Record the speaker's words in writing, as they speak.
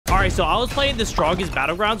right, so I was playing the strongest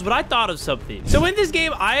battlegrounds, but I thought of something. So in this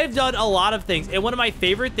game, I have done a lot of things, and one of my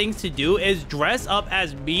favorite things to do is dress up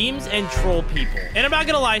as memes and troll people. And I'm not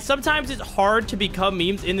gonna lie, sometimes it's hard to become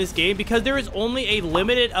memes in this game because there is only a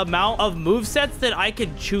limited amount of movesets that I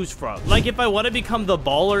can choose from. Like, if I want to become the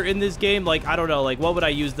baller in this game, like, I don't know, like, what would I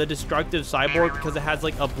use? The destructive cyborg because it has,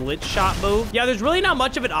 like, a blitz shot move. Yeah, there's really not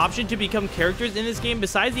much of an option to become characters in this game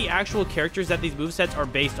besides the actual characters that these movesets are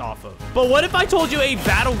based off of. But what if I told you a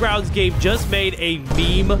Battlegrounds game just made a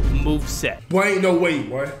meme moveset? Boy, ain't no way,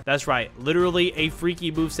 boy. That's right. Literally a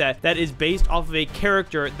freaky moveset that is based off of a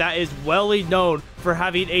character that is well known for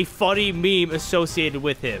having a funny meme associated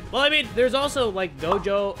with him. Well, I mean, there's also like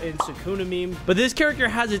Gojo and Sukuna memes, but this character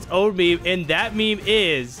has its own meme, and that meme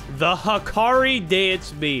is the Hakari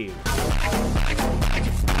dance meme.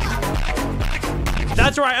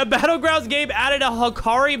 That's right, a Battlegrounds game added a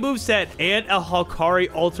Hakari moveset and a Hakari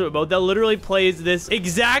ultimate mode that literally plays this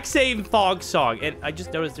exact same fog song. And I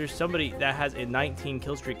just noticed there's somebody that has a 19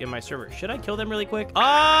 kill streak in my server. Should I kill them really quick?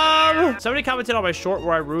 Somebody commented on my short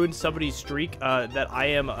where I ruined somebody's streak that I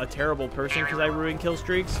am a terrible person because I ruin kill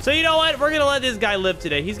streaks. So you know what? We're gonna let this guy live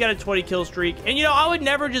today. He's got a 20 kill streak. And you know, I would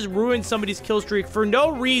never just ruin somebody's kill streak for no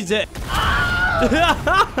reason.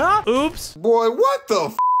 Oops. Boy, what the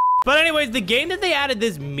f? But anyways, the game that they added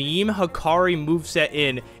this meme Hakari moveset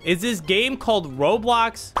in is this game called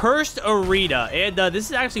Roblox Cursed Arena. And this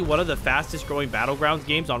is actually one of the fastest growing Battlegrounds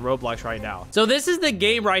games on Roblox right now. So this is the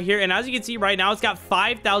game right here. And as you can see right now, it's got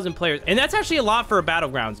 5,000 players. And that's actually a lot for a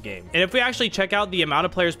Battlegrounds game. And if we actually check out the amount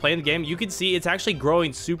of players playing the game, you can see it's actually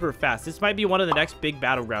growing super fast. This might be one of the next big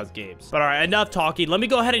Battlegrounds games. But all right, enough talking. Let me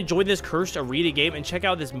go ahead and join this Cursed Arena game and check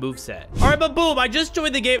out this moveset. All right, but boom, I just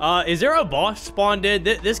joined the game. Is there a boss spawned in?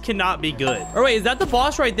 This cannot be good. Or wait, is that the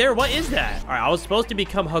boss right there? What is that? All right, I was supposed to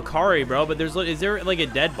become Hakari, bro, but is there like a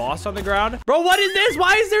dead boss on the ground? Bro, what is this?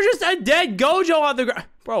 Why is there just a dead Gojo on the ground?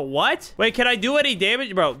 Bro, what? Wait, can I do any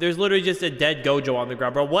damage? Bro, there's literally just a dead Gojo on the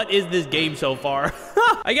ground, bro. What is this game so far?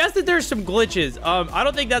 I guess that there's some glitches. I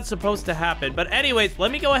don't think that's supposed to happen. But anyways,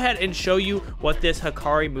 let me go ahead and show you what this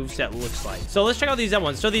Hakari moveset looks like. So let's check out these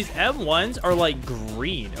M1s. So these M1s are like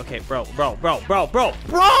green. Okay, bro. Ow.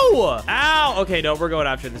 Okay, no, we're going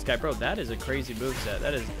after this guy. Bro, that is a crazy moveset.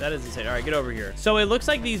 That is insane. All right, get over here. So it looks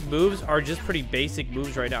like these moves are just pretty basic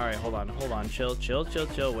moves right now. All right, hold on. Chill.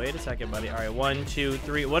 Wait a second, buddy. All right, 1, 2,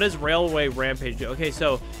 3. What does Railway Rampage do? Okay,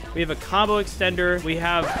 so we have a combo extender. We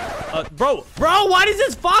have bro, why does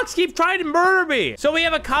this fox keep trying to murder me? So we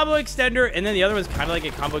have a combo extender, and then the other one's kind of like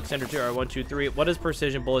a combo extender too. All right, 1, 2, 3. What does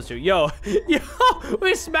precision bullets do? Yo,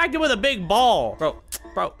 we smacked him with a big ball.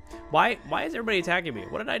 Bro, why is everybody attacking me?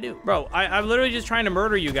 What did I do? Bro, I'm literally just trying to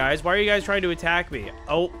murder you guys. Why are you guys trying to attack me?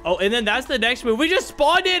 Oh, and then that's the next move. We just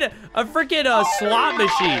spawned in a freaking slot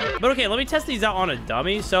machine. But okay, let me test these out on a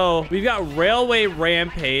dummy. So we've got Railway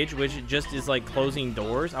Rampage, which just is like closing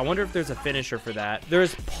doors. I wonder if there's a finisher for that.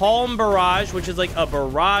 There's Palm Barrage, which is like a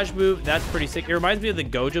barrage move. That's pretty sick. It reminds me of the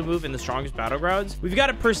Gojo move in the strongest Battlegrounds. We've got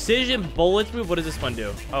a Precision Bullets move. What does this one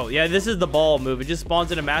do? Oh, yeah, this is the ball move. It just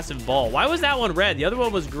spawns in a massive ball. Why was that one red? The other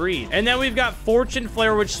one was green. And then we've got Fortune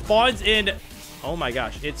Flare, which spawns in... Oh my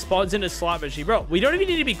gosh, it spawns in a slot machine. Bro, we don't even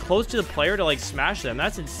need to be close to the player to like smash them.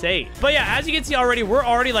 That's insane. But yeah, as you can see already, we're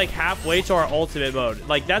already like halfway to our ultimate mode.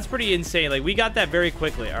 Like, that's pretty insane. Like, we got that very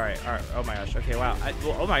quickly. All right. Oh my gosh. Okay, wow.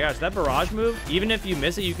 Oh my gosh, that barrage move, even if you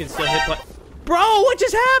miss it, you can still hit play. Bro, what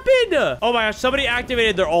just happened? Oh my gosh, somebody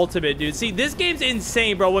activated their ultimate, dude. See, this game's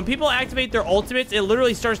insane, bro. When people activate their ultimates, it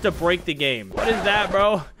literally starts to break the game. What is that,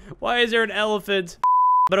 bro? Why is there an elephant?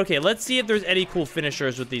 But okay, let's see if there's any cool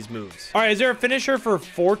finishers with these moves. All right, is there a finisher for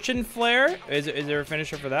Fortune Flare? Is there a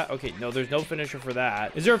finisher for that? Okay, no, there's no finisher for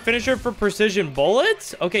that. Is there a finisher for Precision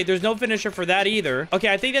Bullets? Okay, there's no finisher for that either.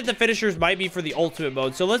 Okay, I think that the finishers might be for the ultimate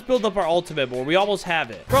mode. So let's build up our ultimate mode. We almost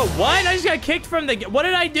have it. Bro, what? I just got kicked from the... What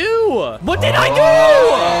did I do? What did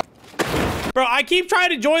I do? Bro, I keep trying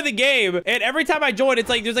to join the game, and every time I join, it's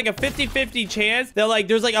like there's like a 50-50 chance that like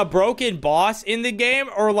there's like a broken boss in the game,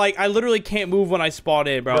 or like I literally can't move when I spawn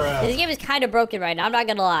in, bro. This game is kind of broken right now, I'm not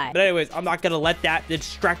gonna lie. But anyways, I'm not gonna let that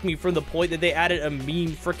distract me from the point that they added a mean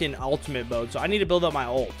freaking ultimate mode. So I need to build up my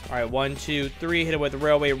ult. All right, 1, 2, 3. Hit it with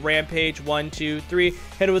Railway Rampage. 1, 2, 3.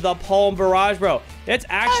 Hit it with a Palm Barrage, bro. That's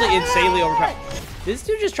actually insanely overpowered. This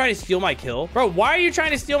dude just trying to steal my kill? Bro, why are you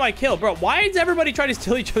trying to steal my kill? Bro, why is everybody trying to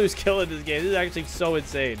steal each other's kill in this game? This is actually so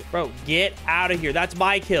insane. Bro, get out of here. That's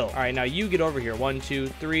my kill. All right, now you get over here. 1, 2,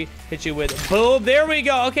 3. Hit you with boom. There we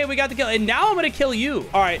go. Okay, we got the kill. And now I'm going to kill you.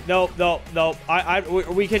 All right, no.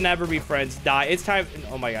 We can never be friends. Die. It's time.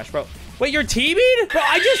 Oh my gosh, bro. Wait, you're teaming? Bro,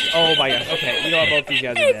 oh my gosh. Okay, you know what? Both these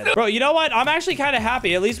guys are dead. Bro, you know what? I'm actually kind of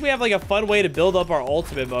happy. At least we have like a fun way to build up our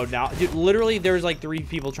ultimate mode now. Dude, literally, there's like 3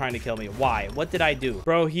 people trying to kill me. Why? What did I do?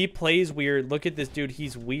 Bro, he plays weird. Look at this dude.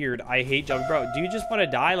 He's weird. I hate jumping. Bro, do you just want to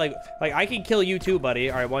die? Like I can kill you too,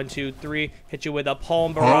 buddy. All right, 1, 2, 3. Hit you with a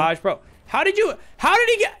palm barrage. Bro, how did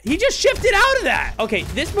he just shifted out of that? Okay,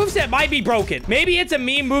 this moveset might be broken. Maybe it's a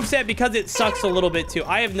meme moveset because it sucks a little bit too.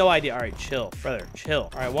 I have no idea. All right, chill, brother, chill.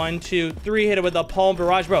 All right, 1, 2, 3, hit it with a palm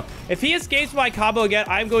barrage. Bro, if he escapes my combo again,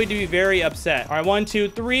 I'm going to be very upset. All right, 1, 2,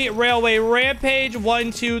 3, railway rampage.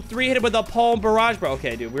 1, 2, 3, hit it with a palm barrage. Bro,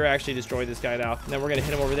 okay, dude, we're actually destroying this guy now. And then we're gonna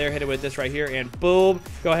hit him over there, hit it with this right here, and boom.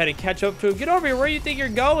 Go ahead and catch up to him. Get over here. Where do you think you're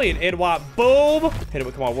going? And what? Boom. Hit it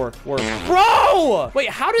with, come on, work. Bro! Wait,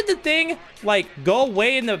 how did the thing, like, go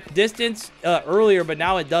away in the distance earlier, but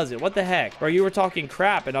now it doesn't? What the heck? Bro, you were talking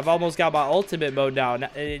crap, and I've almost got my ultimate mode now.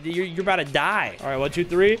 You're about to die. All right, 1, 2,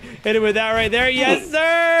 3. Hit it with that right there. Yes,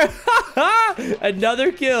 sir.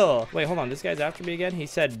 Another kill. Wait, hold on. This guy's after me again. He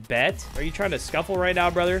said bet. Are you trying to scuffle right now,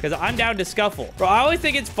 brother? Because I'm down to scuffle. Bro, I always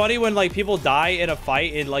think it's funny when, like, people die in a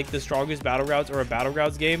fight in, like, the strongest battlegrounds or a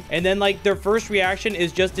battlegrounds game, and then, like, their first reaction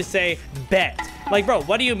is just to say bet. Like, bro,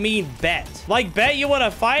 what do you mean bet? Like, bet you want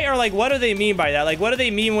to fight? Or, like, what do they mean by that? Like, what do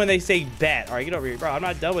they mean when they say bet? All right, get over here. Bro, I'm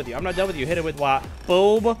not done with you. I'm not done with you. Hit it with what?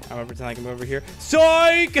 Boom. I'm going to pretend I can move over here.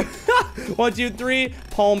 Psych! 1, 2, 3.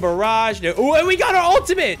 Palm barrage. Oh, and we got our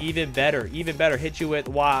ultimate. Even better. Even better. Hit you with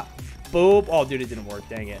what? Boom. Oh, dude, it didn't work.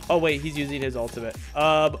 Dang it. Oh, wait. He's using his ultimate.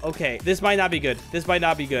 Okay. This might not be good. This might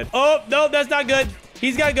not be good. Oh, no, that's not good.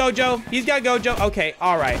 He's got Gojo. He's got Gojo. Okay.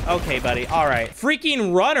 All right. Okay, buddy. All right.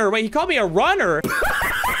 Freaking runner. Wait, he called me a runner.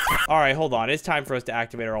 All right, hold on. It's time for us to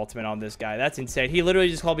activate our ultimate on this guy. That's insane. He literally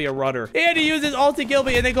just called me a runner. He had to use his ult to kill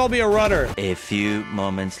me, and they called me a runner. A few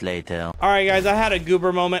moments later. All right, guys. I had a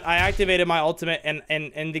goober moment. I activated my ultimate,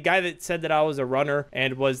 and the guy that said that I was a runner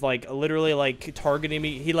and was, like, literally, like, targeting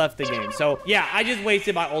me, he left the game. So, yeah, I just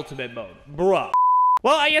wasted my ultimate mode. Bruh.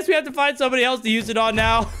 Well, I guess we have to find somebody else to use it on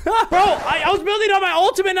now. Bro, I was building on my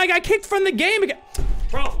ultimate, and I got kicked from the game again.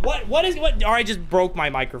 Bro, what? All right, I just broke my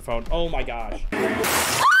microphone. Oh, my gosh.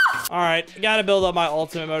 All right, gotta build up my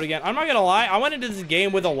ultimate mode again. I'm not gonna lie, I went into this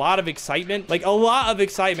game with a lot of excitement, like a lot of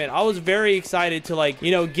excitement. I was very excited to, like, you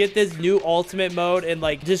know, get this new ultimate mode and,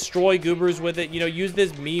 like, destroy goobers with it, you know, use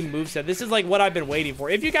this meme moveset. This is, like, what I've been waiting for.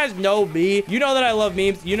 If you guys know me, you know that I love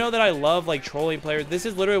memes. You know that I love, like, trolling players. This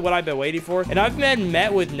is literally what I've been waiting for, and I've been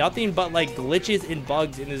met with nothing but, like, glitches and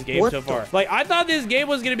bugs in this game so far. Like, I thought this game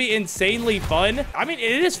was gonna be insanely fun. I mean,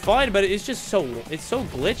 it is fun, but it's just it's so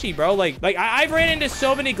glitchy, bro. Like I've ran into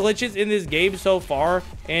so many glitches in this game so far,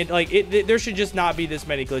 and like there should just not be this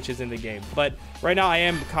many glitches in the game, but right now I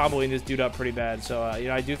am comboing this dude up pretty bad, so you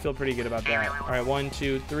know, I do feel pretty good about that. All right, 1,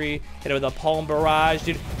 2, 3, hit it with a palm barrage,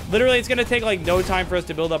 dude. Literally, it's gonna take like no time for us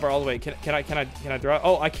to build up our ultimate. Can I throw it?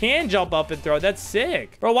 Oh, I can jump up and throw it. That's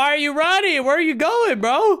sick, bro. Why are you running? Where are you going,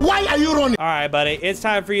 bro? Why are you running? All right, buddy, it's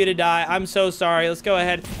time for you to die. I'm so sorry. Let's go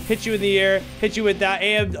ahead, hit you in the air, hit you with that,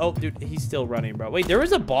 and oh, dude, he's still running, bro. Wait, there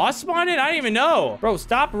was a boss spawning? I didn't even know, bro.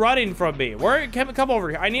 Stop running from me. Come over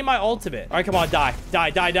here. I need my ultimate. All right, come on, die.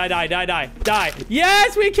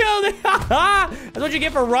 Yes, we killed it. That's what you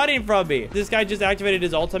get for running from me. This guy just activated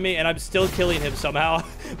his ult on me, and I'm still killing him somehow.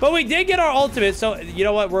 But we did get our ultimate, so you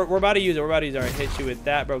know what? We're about to use it. All right, hit you with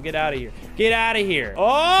that, bro. Get out of here. Get out of here.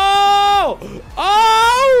 Oh!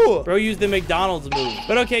 Bro, use the McDonald's move.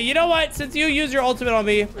 But okay, you know what? Since you use your ultimate on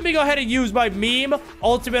me, let me go ahead and use my meme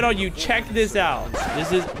ultimate on you. Check this out.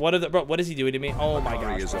 This is one of the... Bro, what is he doing to me? Oh my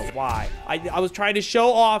gosh, bro. Why? I was trying to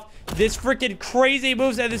show off this freaking crazy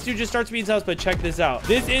moves, and this dude just starts being sus, but check this out.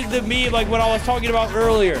 This is the meme, like what I was talking about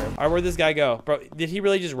earlier. All right, where'd this guy go? Bro, did he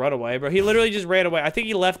really just run away? Bro, he literally just ran away. I think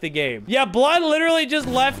he left the game. Yeah, Blood literally just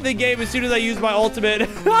left the game as soon as I used my ultimate.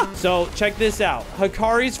 So, check this out.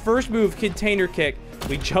 Hakari's first move, container kick.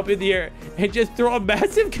 We jump in the air and just throw a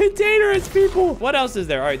massive container at people. What else is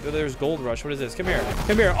there? All right, there's Gold Rush. What is this? Come here.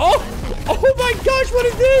 Come here. Oh my gosh, what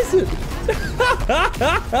is this?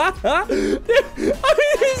 I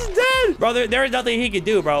mean, he's dead. Bro, there is nothing he can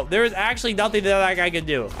do, bro. There is actually nothing that guy can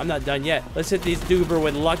do. I'm not done yet. Let's hit these duber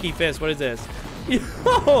with Lucky Fist. What is this?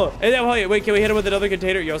 Yo, and then wait, can we hit him with another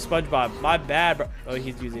container? Yo, SpongeBob, my bad, bro. Oh,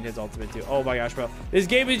 he's using his ultimate too. Oh my gosh, bro, this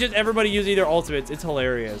game is just everybody using their ultimates. It's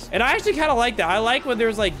hilarious, and I actually kind of like that. I like when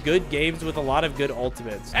there's like good games with a lot of good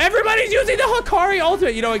ultimates. Everybody's using the Hakari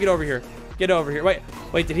ultimate. You know what? Get over here. Get over here. Wait,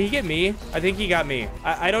 did he get me? I think he got me.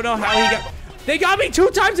 I don't know how he got. They got me 2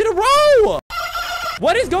 times in a row.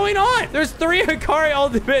 What is going on? There's 3 Hakari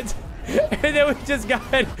ultimates And then we just got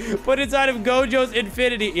put inside of Gojo's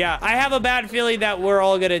infinity. Yeah, I have a bad feeling that we're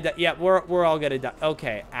all gonna die. Yeah, we're all gonna die.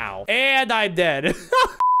 Okay, ow. And I'm dead.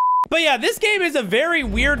 But yeah, this game is a very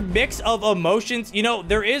weird mix of emotions. You know,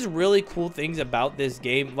 there is really cool things about this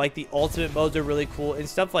game. Like the ultimate modes are really cool and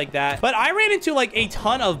stuff like that. But I ran into like a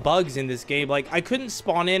ton of bugs in this game. Like I couldn't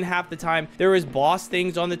spawn in half the time. There was boss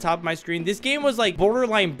things on the top of my screen. This game was like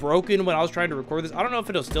borderline broken when I was trying to record this. I don't know if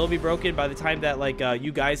it'll still be broken by the time that like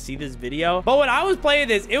you guys see this video. But when I was playing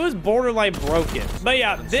this, it was borderline broken. But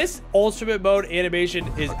yeah, this ultimate mode animation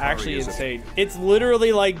is actually insane. It's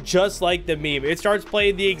literally like just like the meme. It starts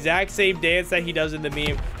playing the exact same dance that he does in the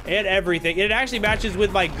meme and everything. It actually matches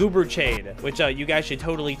with my goober chain, which you guys should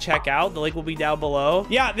totally check out. The link will be down below.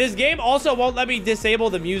 Yeah, this game also won't let me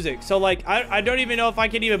disable the music. So like, I don't even know if I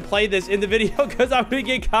can even play this in the video because I'm gonna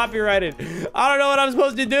get copyrighted. I don't know what I'm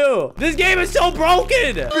supposed to do. This game is so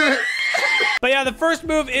broken. But yeah, the first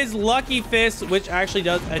move is Lucky Fist, which actually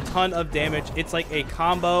does a ton of damage. It's like a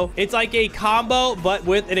combo. It's like a combo, but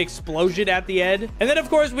with an explosion at the end. And then, of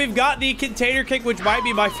course, we've got the Container Kick, which might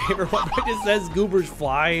be my favorite one. It just says Goobers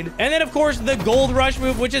flying. And then, of course, the Gold Rush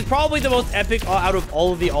move, which is probably the most epic out of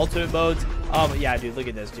all of the ultimate modes. Yeah, dude, look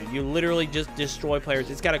at this, dude. You literally just destroy players.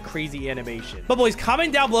 It's got a crazy animation. But boys,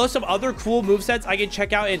 comment down below some other cool movesets I can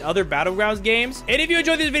check out in other Battlegrounds games. And if you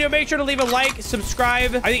enjoyed this video, make sure to leave a like,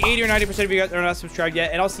 subscribe. I think 80 or 90% of you guys are not subscribed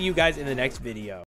yet. And I'll see you guys in the next video.